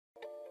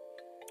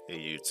Hey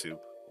YouTube,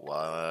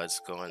 what's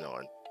going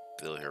on?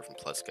 Bill here from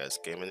Plus Guys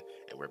Gaming,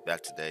 and we're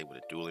back today with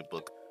a dueling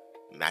book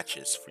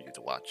matches for you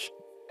to watch.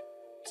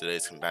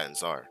 Today's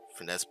combatants are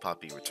Finesse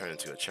Poppy returning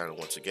to the channel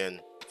once again,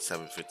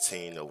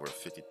 715 over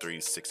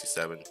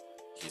 5367.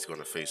 He's going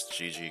to face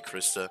Gigi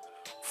Krista,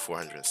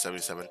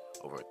 477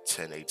 over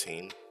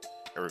 1018, and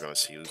we're going to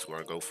see who's going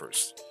to go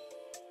first.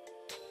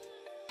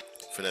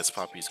 Finesse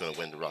Poppy is going to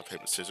win the rock,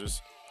 paper,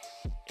 scissors,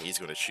 and he's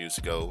going to choose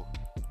to go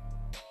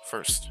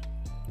first.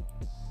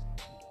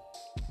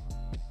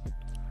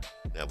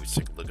 Now we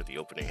take a look at the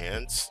opening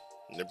hands.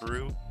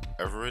 Nibiru,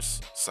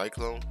 Everest,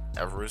 Cyclone,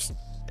 Everest,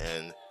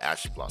 and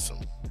Ash Blossom.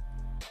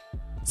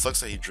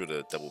 Sucks that he drew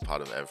the double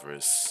pot of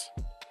Everest.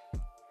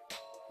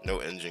 No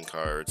engine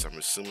cards. I'm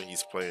assuming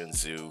he's playing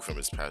Zoo from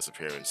his past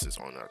appearances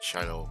on our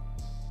channel.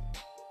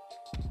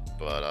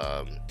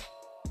 But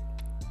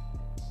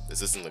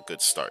this isn't a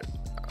good start.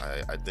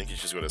 I think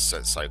he's just going to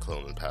set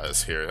Cyclone and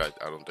pass here.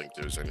 I don't think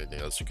there's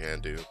anything else you can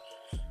do.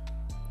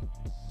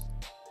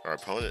 Our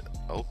opponent,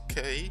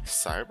 okay,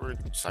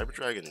 Cyber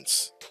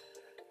Dragons,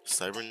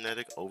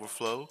 Cybernetic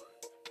Overflow,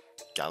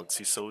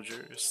 Galaxy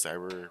Soldier,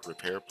 Cyber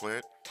Repair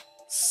Plant,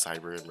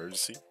 Cyber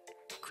Emergency,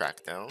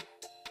 Crackdown.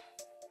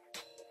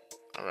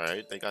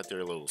 Alright, they got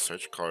their little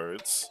search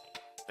cards.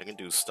 They can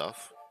do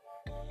stuff.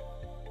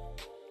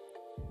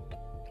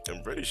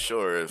 I'm pretty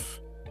sure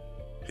if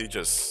he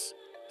just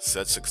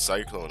sets a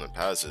Cyclone and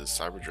passes,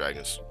 Cyber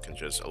Dragons can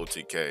just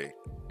OTK.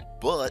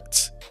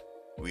 But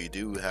we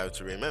do have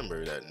to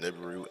remember that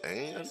Nibiru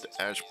and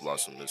Ash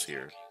Blossom is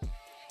here.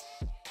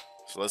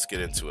 So let's get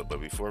into it,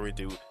 but before we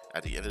do,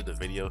 at the end of the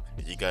video,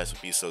 if you guys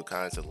would be so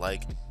kind to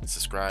like,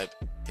 subscribe,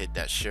 hit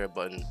that share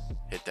button,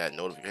 hit that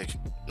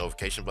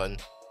notification button,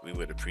 we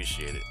would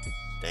appreciate it.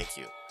 Thank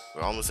you.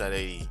 We're almost at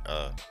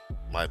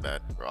my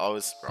bad. We're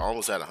almost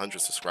at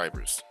 100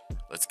 subscribers.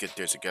 Let's get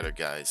there together,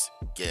 guys.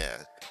 Yeah.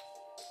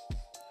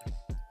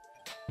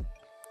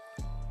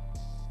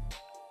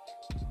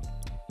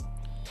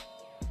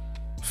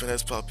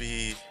 Finesse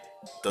Poppy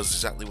does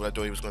exactly what I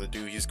thought he was going to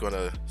do. He's going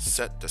to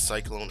set the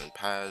Cyclone and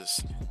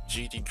pass.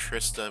 GD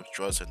Krista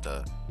draws at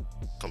the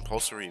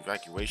compulsory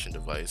evacuation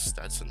device.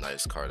 That's a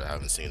nice card I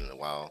haven't seen in a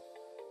while.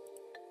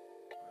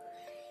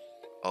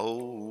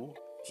 Oh,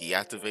 he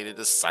activated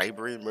the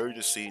Cyber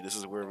Emergency. This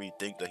is where we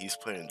think that he's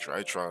playing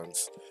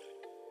Drytrons.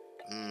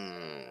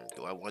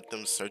 Do I want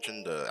them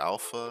searching the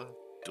Alpha?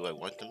 Do I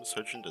want them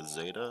searching the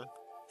Zeta?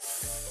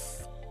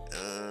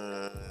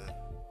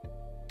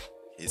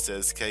 He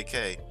says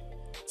KK,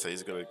 so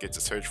he's gonna get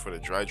to search for the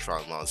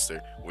Drytron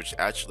monster, which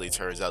actually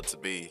turns out to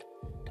be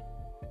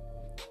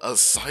a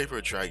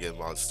Cyber Dragon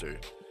monster.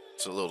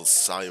 It's a little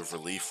sigh of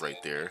relief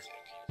right there.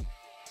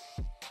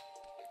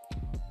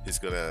 He's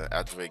gonna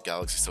activate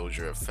Galaxy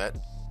Soldier effect,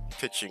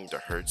 pitching the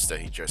Hertz that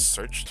he just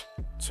searched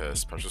to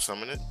special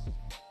summon it.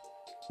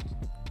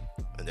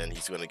 And then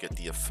he's gonna get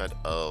the effect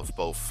of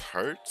both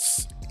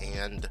Hertz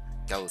and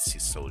Galaxy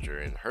Soldier,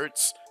 and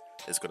Hertz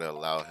is going to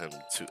allow him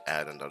to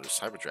add another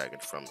Cyber Dragon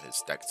from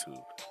his deck to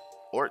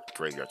or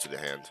graveyard to the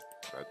hand.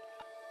 Right?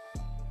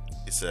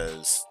 He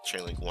says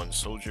Chainlink 1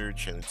 Soldier,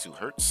 Chainlink 2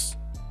 Hertz.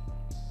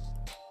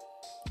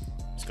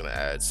 He's going to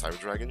add Cyber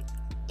Dragon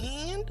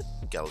and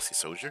Galaxy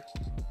Soldier.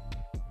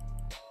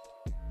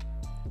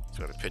 He's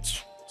going to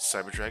pitch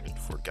Cyber Dragon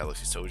for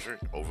Galaxy Soldier,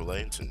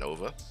 overlay into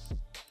Nova.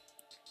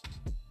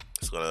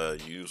 He's going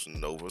to use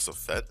Nova's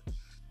effect,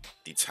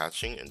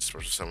 detaching and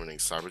special summoning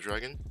Cyber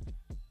Dragon.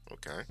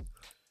 Okay.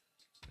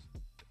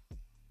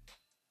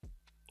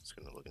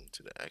 Gonna look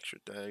into the extra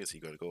deck. Is he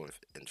gonna go with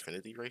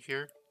Infinity right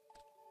here?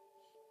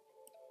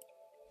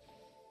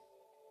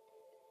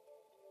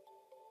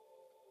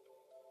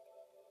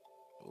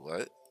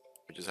 What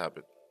just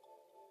happened?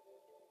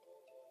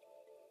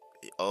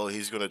 Oh,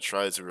 he's gonna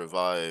try to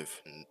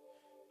revive.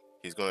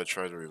 He's gonna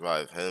try to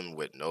revive him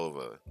with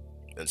Nova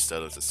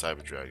instead of the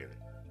Cyber Dragon.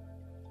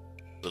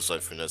 Looks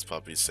like Finesse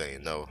Poppy's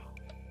saying no.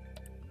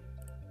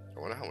 I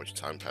wonder how much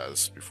time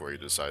passed before he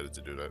decided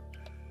to do that.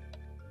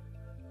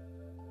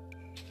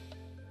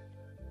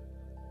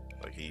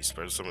 Like, he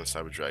special summoned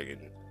Cyber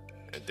Dragon,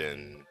 and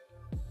then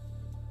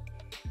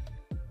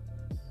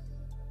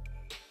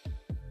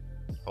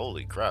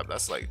holy crap,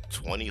 that's like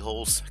 20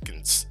 whole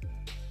seconds,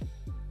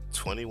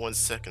 21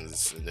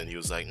 seconds, and then he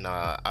was like,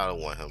 nah, I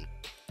don't want him.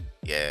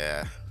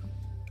 Yeah,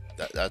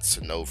 that's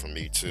a no from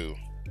me too.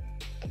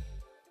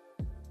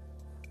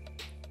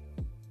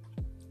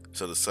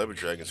 So the Cyber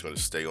Dragon's going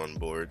to stay on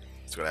board.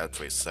 He's going to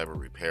activate Cyber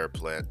Repair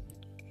Plant,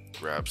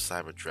 grab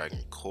Cyber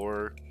Dragon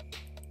Core.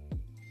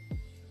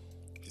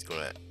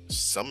 Gonna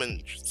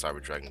summon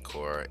Cyber Dragon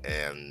Core,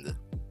 and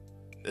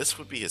this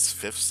would be his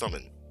 5th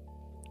summon.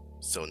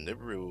 So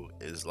Nibiru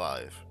is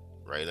live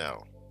right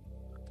now.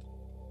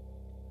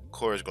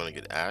 Core is going to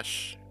get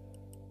Ash,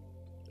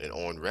 and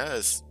on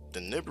res, the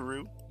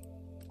Nibiru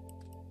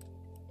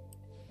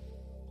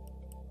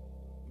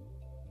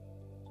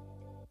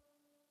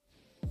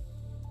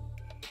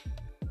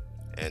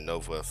and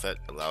Nova effect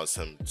allows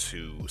him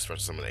to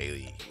special summon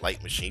a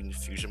Light Machine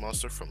Fusion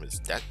monster from his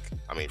deck.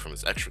 I mean, from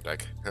his extra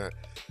deck.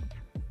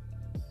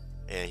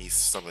 and he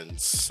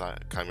summons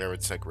Chimera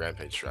Tech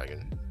Rampage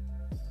Dragon.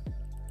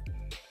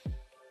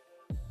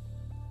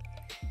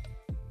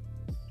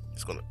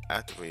 He's going to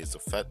activate his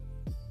effect,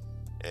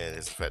 and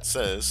his effect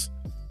says,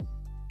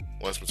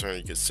 once per turn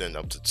you can send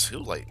up to 2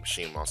 light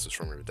machine monsters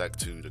from your deck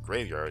to the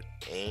graveyard,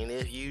 and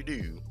if you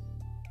do,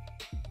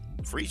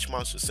 for each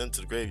monster sent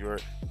to the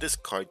graveyard, this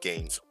card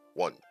gains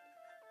 1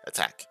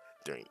 attack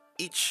during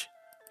each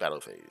battle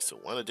phase. So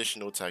 1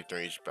 additional attack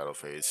during each battle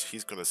phase.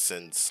 He's going to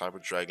send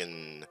Cyber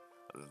Dragon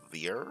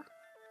Veer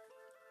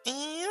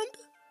and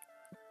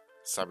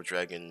Cyber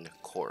Dragon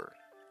Core.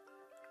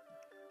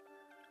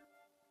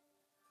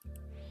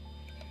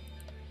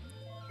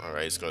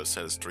 Alright, he's going to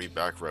set his 3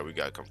 back row. We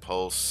got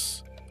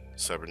Compulse,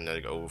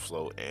 Cybernetic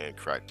Overflow, and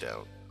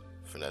Crackdown.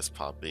 Finesse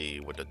Poppy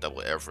with the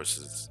double air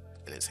forces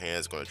in his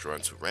hands, going to draw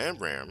into Ram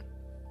Ram.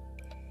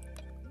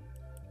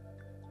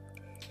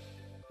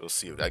 We'll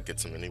see if that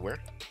gets him anywhere.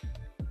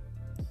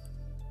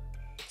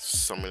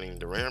 Summoning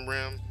the Ram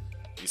Ram.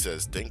 He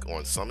says Dink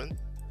on summon.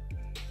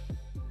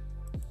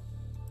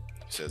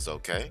 He says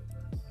okay.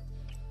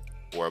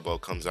 Warbow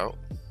comes out.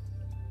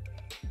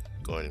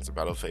 Going into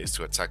battle phase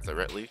to attack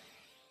directly.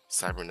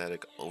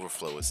 Cybernetic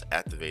Overflow is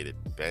activated.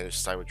 Banish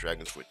Cyber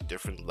Dragons with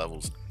different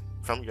levels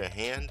from your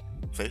hand,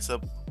 face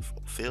up,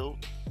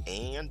 field,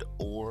 and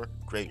or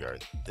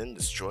graveyard. Then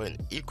destroy an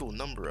equal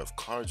number of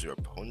cards your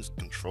opponent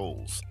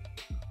controls.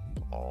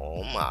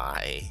 Oh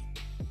my.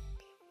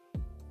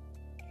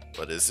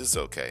 But is this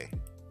okay?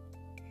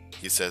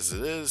 He says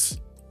it is.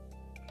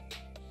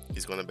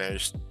 He's going to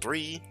banish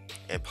 3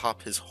 and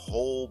pop his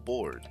whole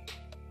board.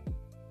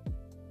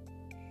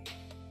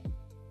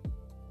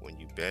 When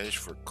you banish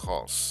for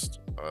cost,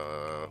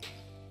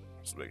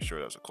 let's make sure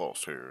that's a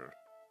cost here.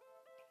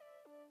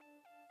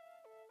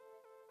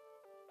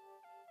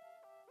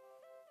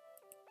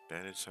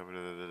 Banish,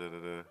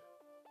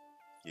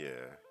 yeah,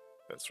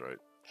 that's right.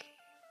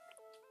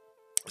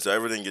 So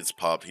everything gets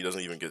popped. He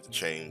doesn't even get to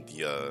chain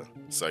the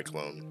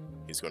Cyclone.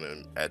 He's going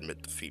to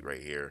admit defeat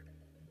right here.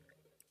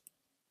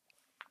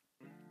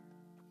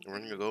 We're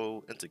going to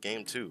go into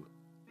game 2.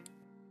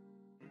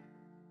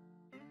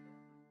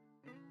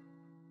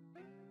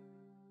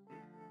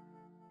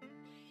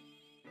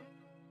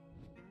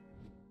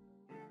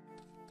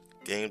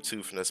 Game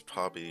 2, Finesse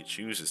Poppy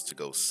chooses to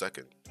go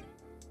second.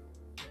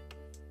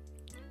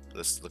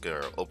 Let's look at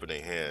our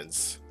opening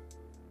hands.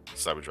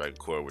 Cyber Dragon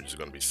Core, which is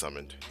going to be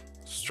summoned.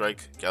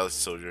 Strike, Galaxy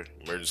Soldier,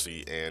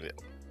 Emergency, and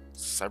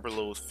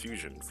Cyberload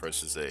Fusion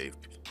versus a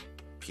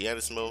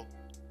Pianismo,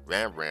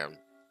 Ram Ram,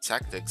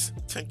 Tactics,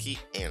 Tenki,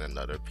 and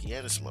another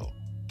Pianismo.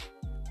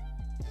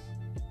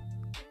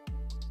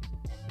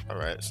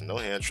 Alright, so no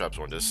hand traps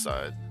on this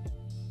side.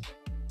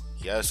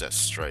 He has that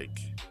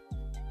Strike.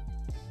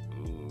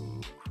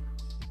 Ooh.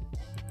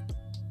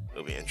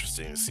 It'll be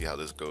interesting to see how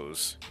this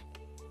goes.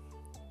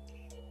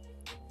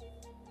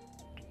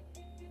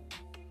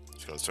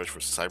 He's gonna search for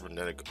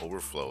Cybernetic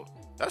Overflow.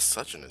 That's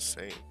such an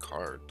insane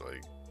card.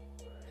 Like,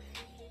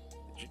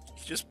 he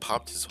just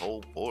popped his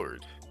whole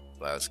board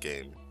last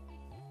game.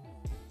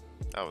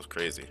 That was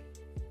crazy.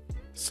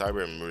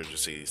 Cyber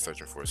Emergency,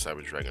 searching for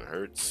Cyber Dragon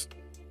Hertz.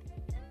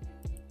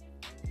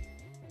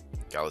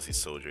 Galaxy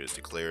Soldier is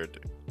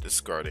declared,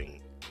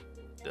 discarding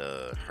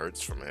the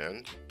Hertz from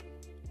hand,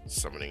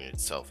 summoning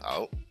itself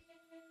out.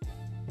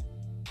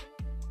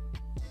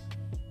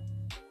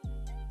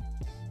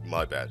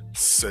 My bad.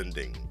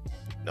 Sending,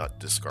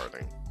 not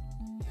discarding.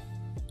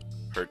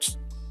 Hertz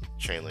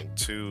Chainlink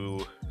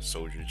 2,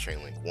 Soldier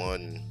Chainlink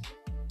 1.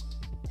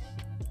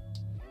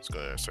 He's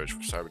going to search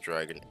for Cyber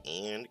Dragon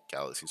and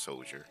Galaxy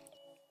Soldier.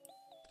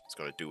 He's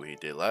going to do what he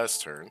did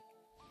last turn,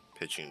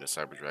 pitching the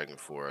Cyber Dragon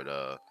for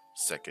the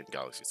second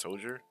Galaxy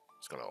Soldier.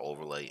 He's going to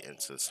overlay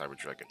into Cyber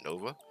Dragon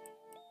Nova.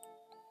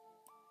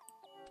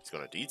 He's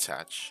going to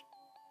detach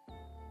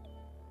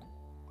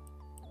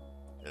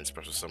and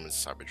special summon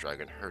Cyber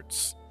Dragon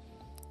Hertz,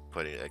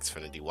 putting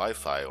Xfinity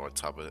Wi-Fi on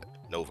top of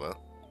Nova.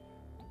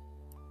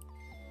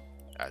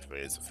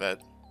 Activating its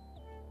effect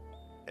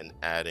and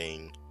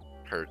adding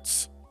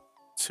Hertz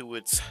to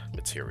its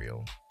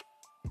material.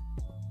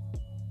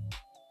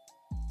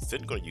 It's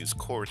then going to use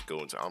Core to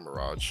go into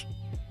Amirage,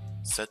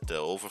 set the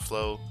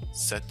Overflow,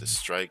 set the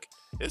Strike.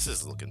 This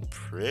is looking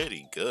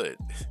pretty good.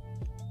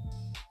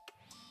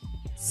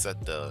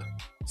 Set the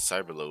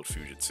Cyberload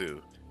Fusion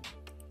too.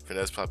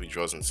 Finesse Poppy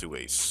draws into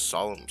a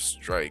Solemn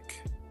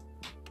Strike.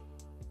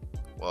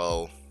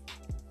 Well,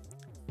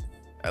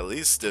 at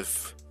least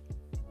if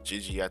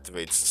GG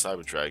activates the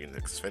Cyber Dragon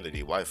Xfinity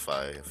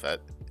Wi-Fi, if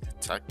that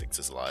Tactics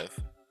is live.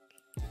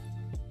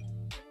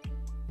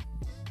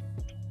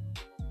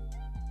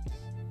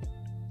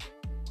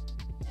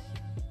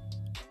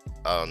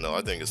 I don't know,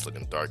 I think it's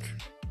looking dark.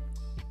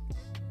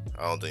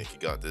 I don't think he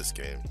got this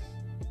game.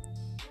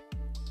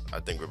 I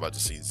think we're about to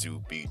see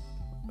Zoo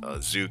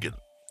get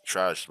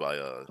trashed by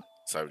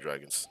Cyber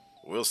Dragons.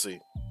 We'll see.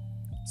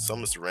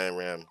 Summons the Ram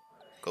Ram,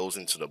 goes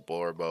into the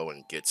Borbo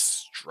and gets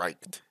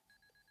striked.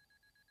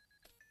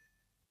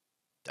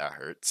 That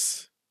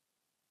hurts.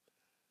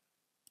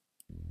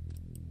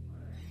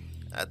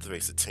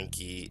 Activates the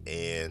Tinky,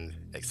 and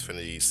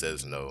Xfinity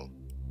says no.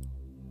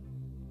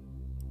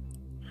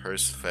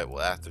 Hearst Fet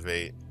will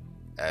activate,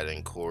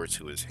 adding core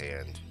to his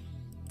hand.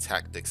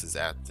 Tactics is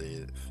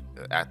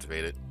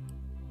activated,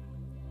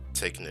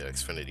 taking the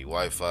Xfinity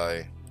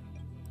Wi-Fi.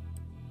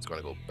 It's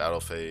gonna go battle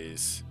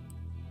phase,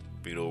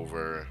 beat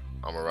over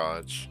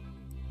Amaraj,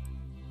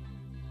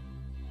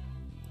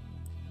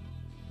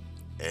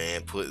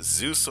 and put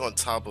Zeus on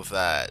top of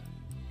that.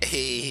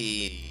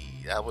 Hey,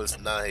 that was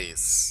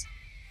nice.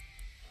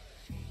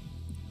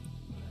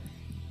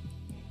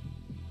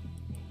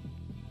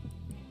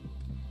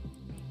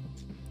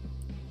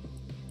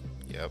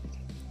 Yep.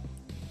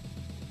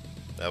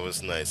 That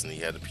was nice, and he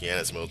had the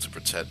pianist mode to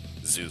protect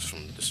Zeus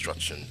from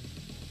destruction.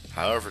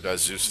 However, that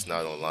Zeus is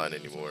not online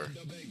anymore.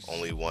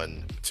 Only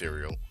one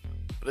material.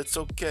 But it's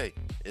okay.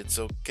 It's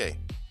okay.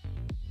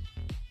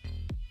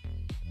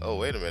 Oh,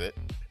 wait a minute.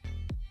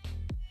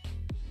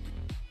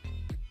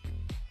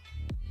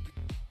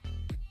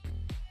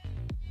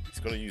 He's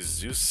going to use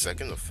Zeus'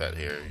 second effect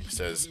here. He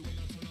says,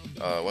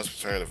 once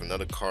per turn, if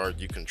another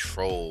card you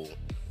control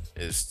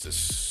is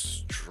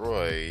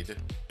destroyed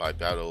by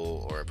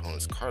battle or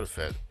opponent's card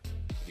effect,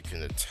 you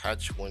can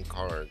attach one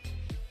card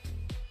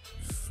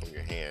from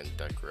your hand,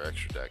 deck, or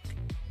extra deck.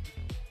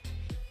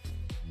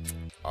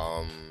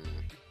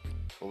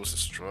 What was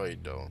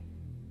destroyed though?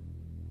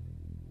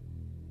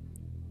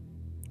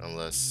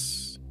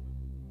 Unless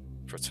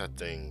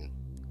protecting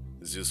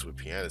Zeus with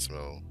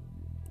Pianismo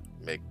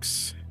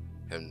makes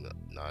him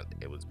not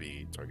able to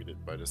be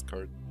targeted by this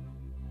card,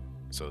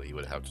 so he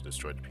would have to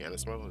destroy the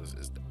Pianismo.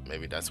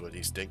 Maybe that's what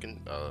he's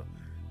thinking.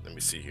 Let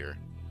me see here.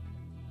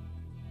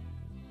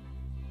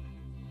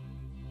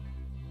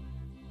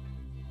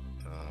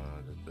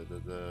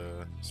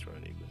 Destroy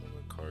an equal number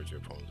of cards your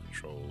opponent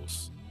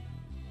controls.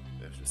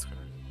 If this card.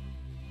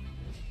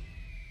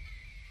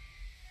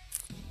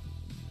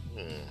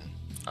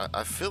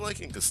 I feel like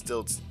he could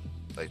still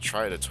like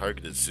try to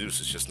target the Zeus.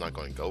 It's just not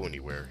going to go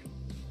anywhere.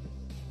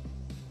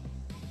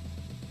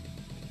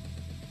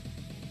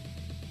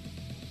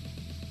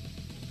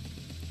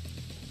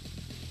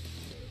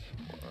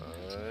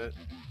 What?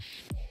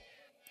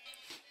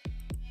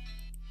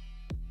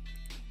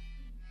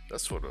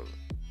 That's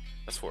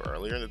for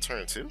earlier in the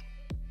turn too.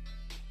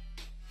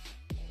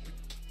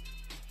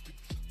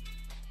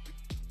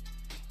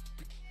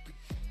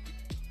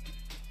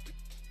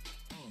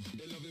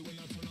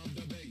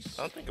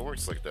 I don't think it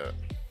works like that.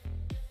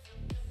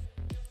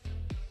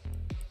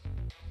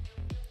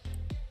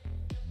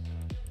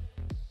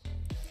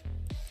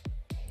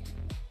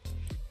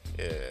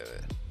 Yeah.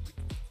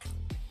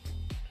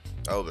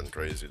 That would've been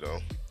crazy though.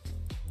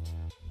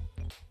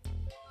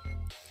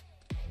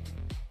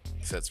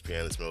 Sets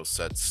pianist mode,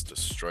 sets the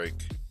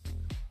strike,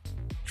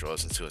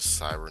 draws into a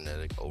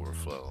cybernetic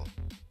overflow.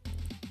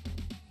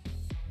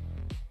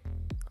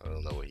 I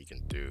don't know what he can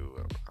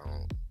do. I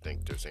don't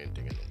think there's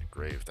anything in the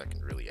grave that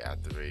can really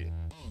activate.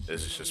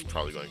 This is just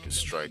probably going to get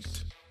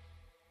striked.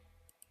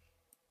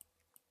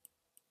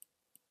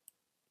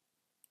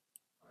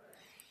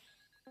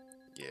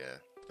 Yeah,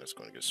 that's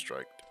going to get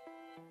striked.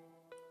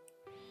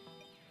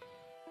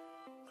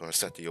 Going to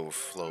set the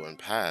overflow and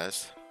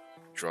pass.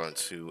 Draw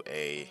into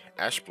a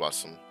Ash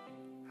Blossom.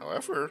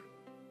 However,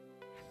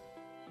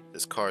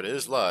 this card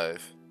is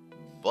live,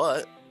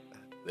 but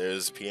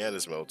there's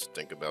pianist mode to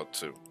think about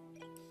too.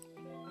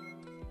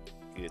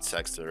 He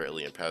attacks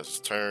directly and passes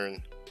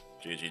turn.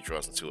 GG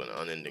draws into an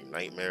unending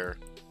nightmare.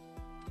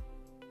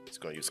 He's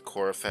going to use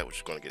core effect, which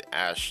is going to get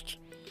ashed.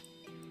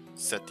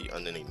 Set the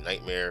unending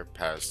nightmare,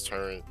 pass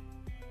turn.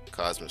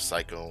 Cosmic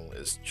Cyclone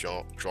is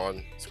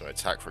drawn. It's going to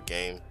attack for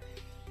game.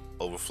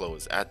 Overflow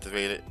is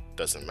activated.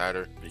 Doesn't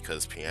matter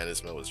because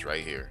Pianismo is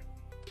right here.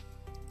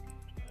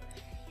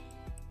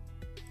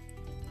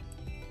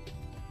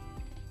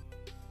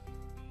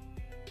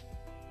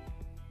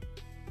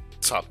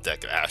 Top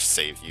deck Ash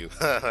saved you.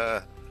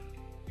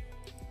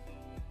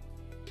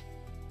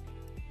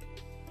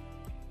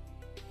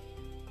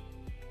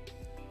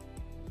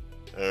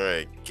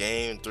 Alright,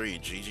 game 3.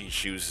 GG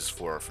chooses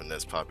for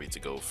Finesse Poppy to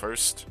go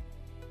first.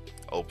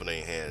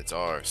 Opening hands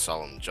are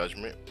Solemn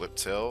Judgment,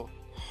 Whiptail,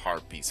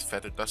 Heartbeat's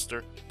Feather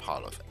Duster,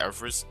 Pot of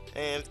Everest,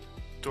 and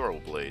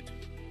Blade.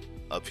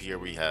 Up here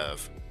we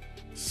have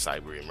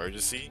Cyber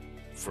Emergency,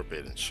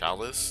 Forbidden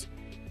Chalice,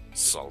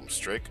 Solemn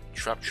Strike,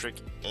 Trap Trick,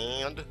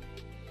 and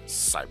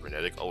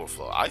Cybernetic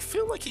Overflow. I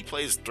feel like he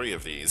plays 3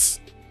 of these.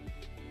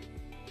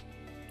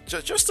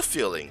 Just a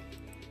feeling.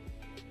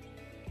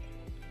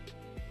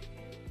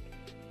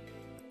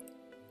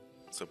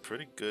 It's a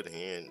pretty good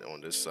hand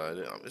on this side.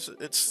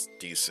 It's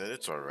decent.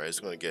 It's alright. It's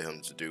going to get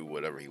him to do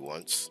whatever he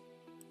wants.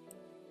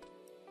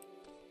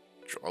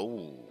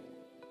 Oh,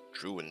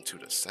 drew into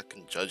the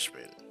second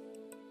judgment.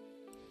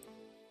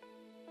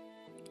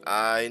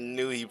 I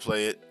knew he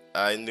played it.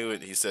 I knew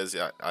it. He says,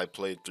 yeah, I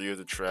played 3 of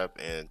the trap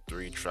and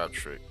 3 trap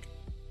trick.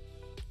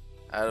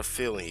 I had a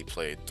feeling he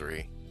played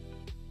 3.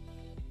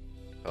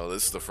 Oh,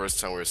 this is the first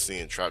time we're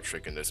seeing trap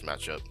trick in this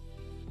matchup.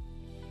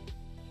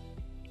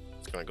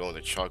 It's gonna go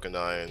into Chalk and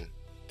Iron,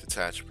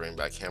 detach, bring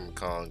back Hammer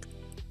Kong,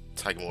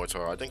 Tiger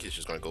Mortar. I think he's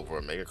just gonna go for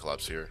a Mega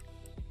Collapse here.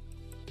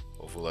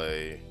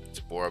 Overlay,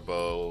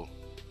 Borbo,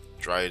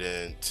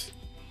 Trident,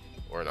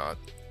 or not.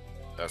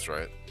 That's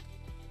right.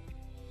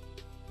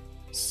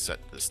 Set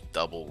this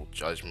double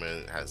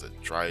Judgment. Has a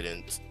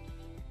Trident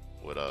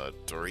with a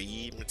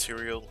 3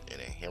 material and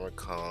a Hammer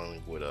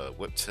Kong with a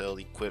Whiptail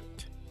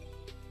equipped.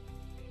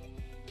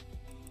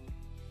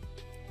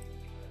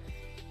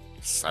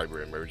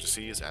 Cyber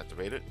Emergency is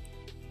activated.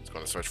 It's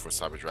going to search for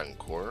Cyber Dragon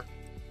Core.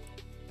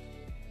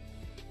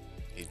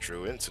 He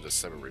drew into the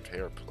Cyber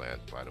Repair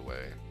Plant, by the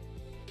way.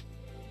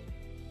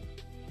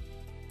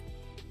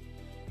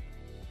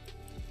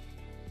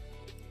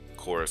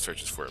 Core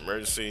searches for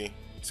Emergency.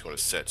 He's going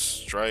to set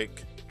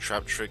Strike,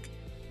 Trap Trick,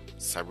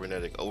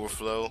 Cybernetic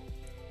Overflow,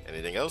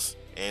 anything else,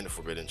 and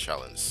Forbidden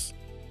Challenge.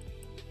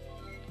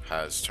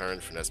 Has turn,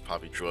 Finesse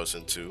Poppy draws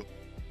into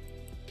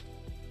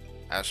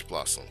Ash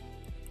Blossom.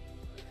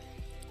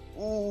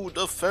 Ooh,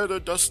 the Feather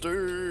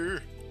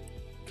Duster!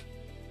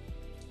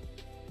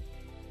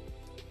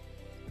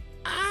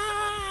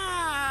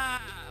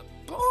 Ah,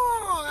 boy!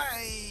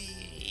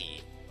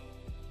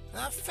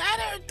 The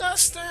Feather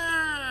Duster!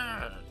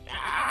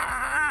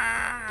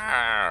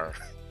 Ah!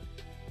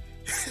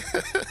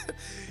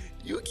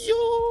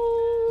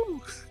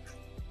 Yu-Gi-Oh!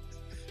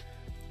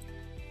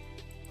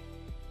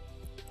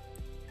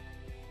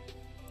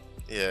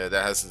 Yeah,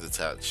 that has to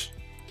detach.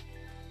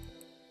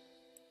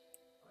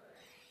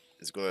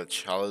 It's gonna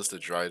challenge the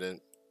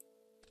Trident.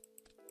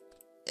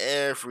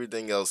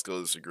 Everything else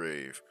goes to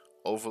grave.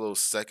 Overload's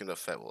second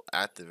effect will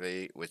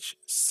activate, which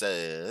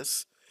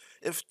says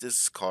if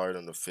this card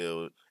on the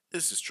field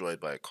is destroyed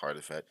by a card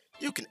effect,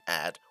 you can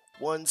add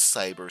one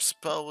Cyber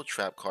Spell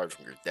Trap card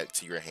from your deck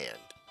to your hand.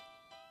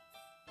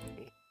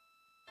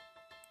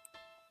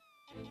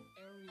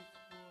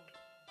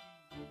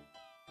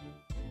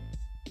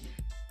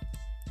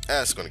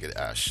 That's gonna get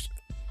ashed.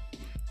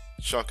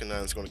 Shocking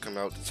is gonna come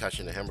out,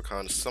 detaching the Hammer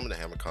Kong, summon the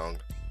Hammer Kong.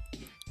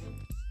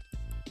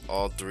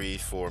 All 3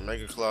 for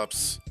Mega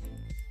Clops.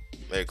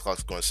 Mega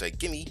Clop's gonna say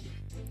gimme.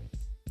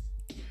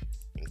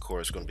 And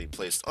Core is gonna be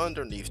placed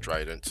underneath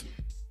Trident.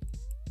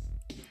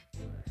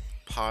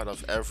 Pot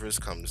of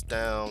Everest comes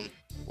down.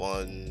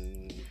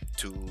 1,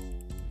 2,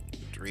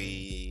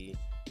 3,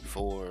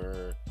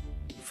 4,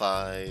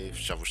 5.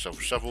 Shuffle,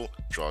 shuffle, shuffle.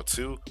 Draw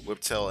 2.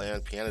 Whiptail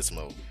and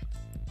Pianismo.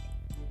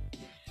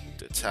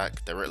 To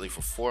attack directly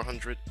for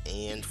 400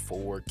 and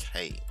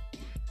 4K.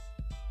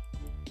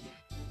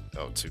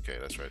 Oh,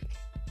 2K, that's right.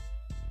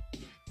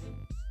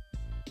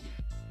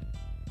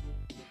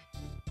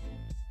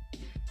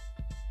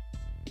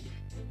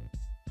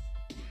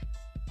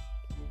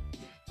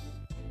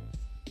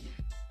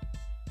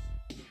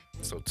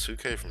 So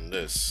 2K from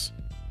this.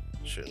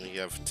 Shouldn't he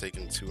have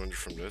taken 200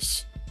 from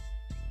this?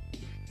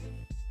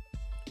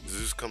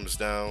 Zeus comes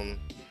down,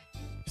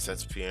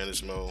 sets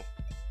Pianismo,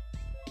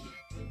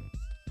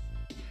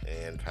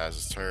 and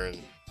passes turn.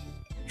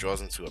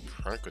 Draws into a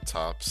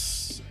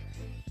Prankratops.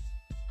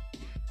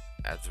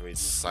 Activates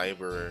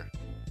Cyber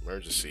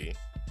Emergency.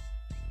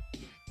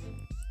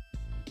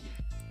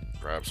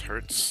 Grabs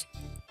Hertz.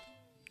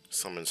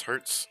 Summons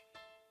Hertz.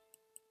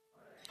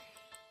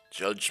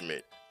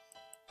 Judgment.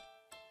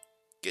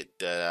 Get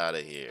that out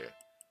of here.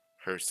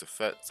 Hertz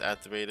effects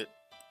activated.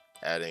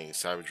 Adding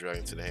Cyber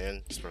Dragon to the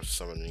hand. Special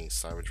summoning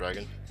Cyber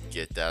Dragon.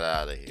 Get that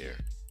out of here.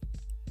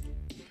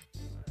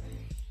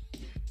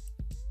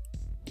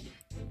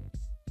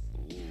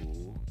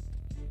 Ooh.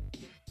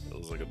 That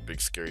looks like a big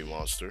scary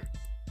monster.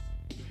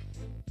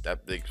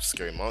 That big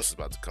scary monster is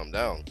about to come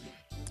down.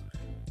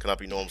 Cannot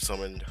be normal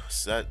summoned.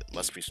 Set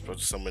must be special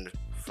summoned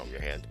from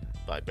your hand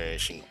by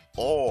banishing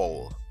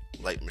all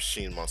light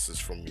machine monsters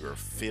from your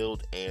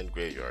field and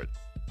graveyard.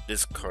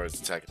 This card's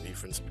attack and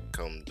defense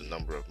become the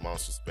number of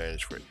monsters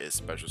banished for its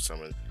special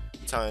summon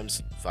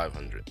times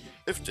 500.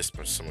 If this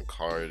special summon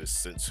card is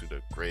sent to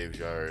the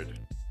graveyard,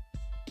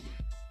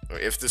 or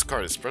if this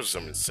card is special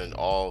summoned, send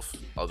all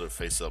other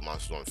face-up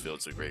monsters on the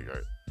field to the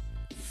graveyard.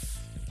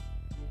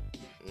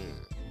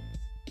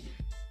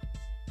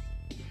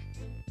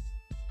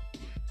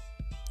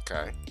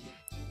 Okay.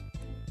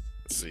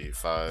 Let's see,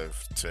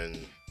 5,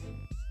 10.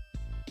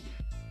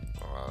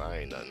 Oh, that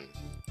ain't nothing.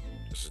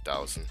 Just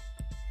 1,000.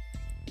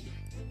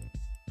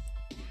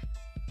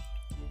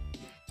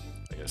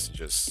 I guess he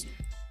just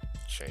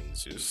chained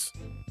Zeus.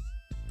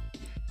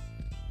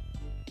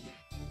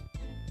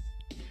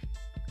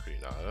 Could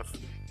he not have?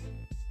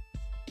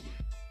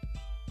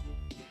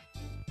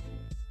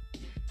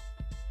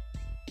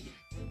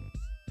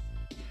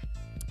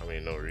 I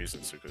mean, no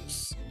reason to,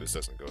 because this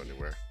doesn't go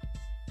anywhere.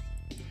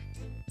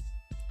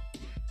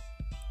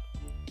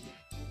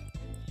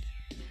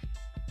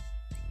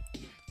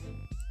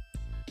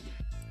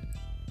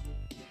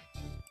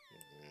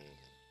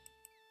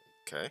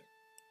 Okay.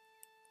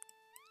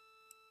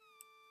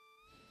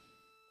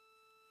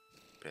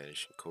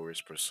 Banishing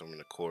Chorus, summon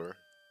the core.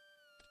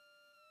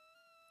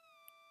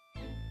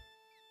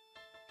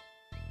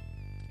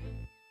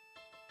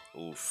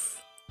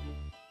 Oof.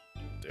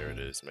 There it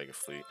is, Mega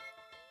Fleet.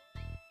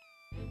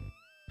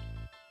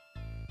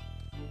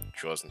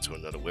 draws into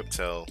another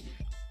whiptail.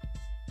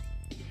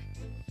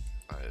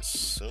 I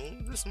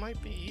assume this might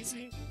be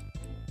easy.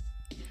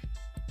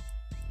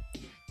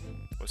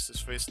 What's this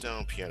face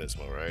down?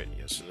 Pianismo, right?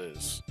 Yes, it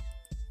is.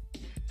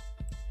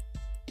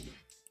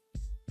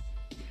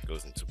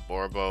 Goes into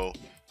Borbo.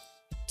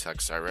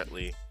 Attacks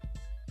directly.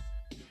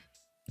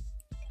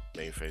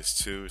 Main phase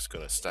 2 is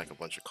gonna stack a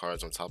bunch of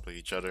cards on top of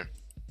each other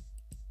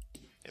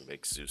and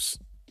make Zeus.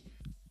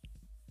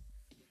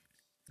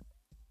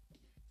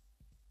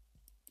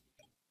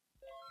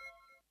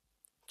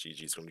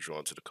 GG's gonna draw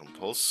into the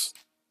Compulse.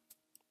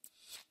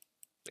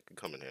 That could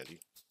come in handy.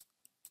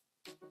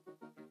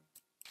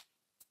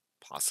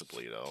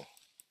 Possibly though.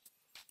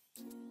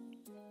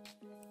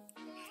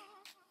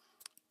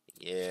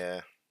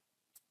 Yeah.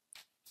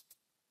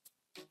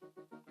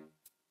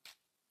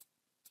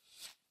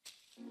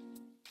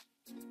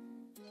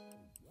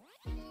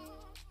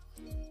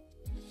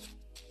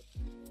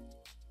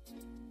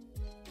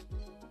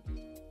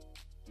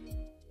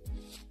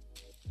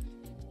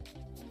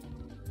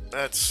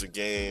 That's the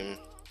game.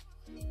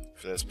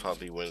 Finesse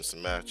probably wins the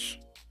match.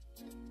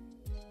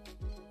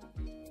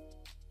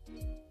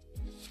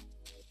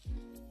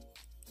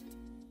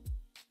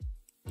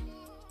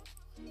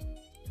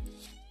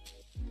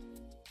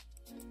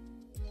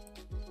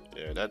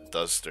 Yeah, that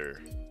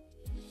Duster.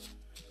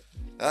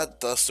 That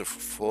Duster for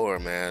 4,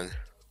 man.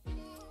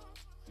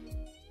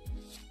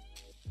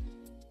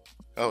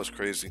 That was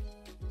crazy.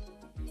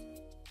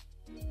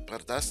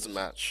 But that's the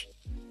match.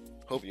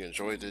 Hope you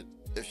enjoyed it.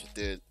 If you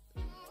did,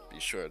 be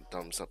sure to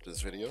thumbs up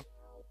this video.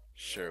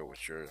 Share it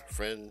with your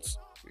friends,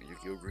 your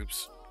Yu-Gi-Oh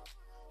groups.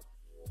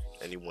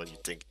 Anyone you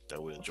think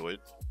that would enjoy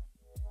it.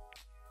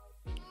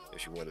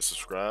 If you want to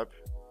subscribe,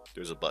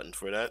 there's a button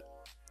for that.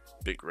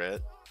 Big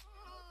red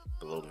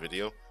below the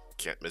video.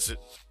 Can't miss it.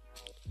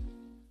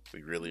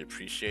 We really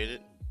appreciate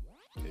it.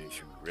 And if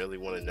you really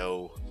want to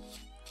know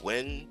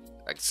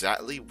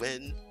exactly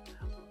when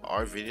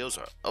our videos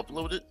are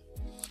uploaded,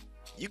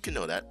 you can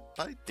know that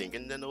by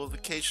dinging the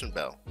notification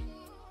bell.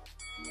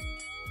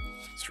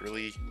 It's a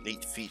really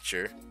neat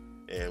feature,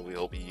 and we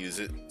hope you use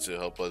it to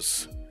help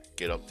us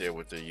get up there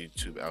with the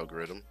YouTube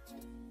algorithm.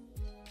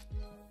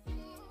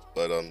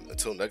 But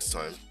until next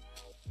time,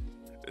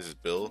 this is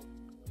Bill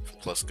from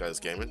Plus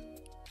Guyz Gaming,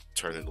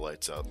 turning the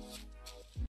lights out.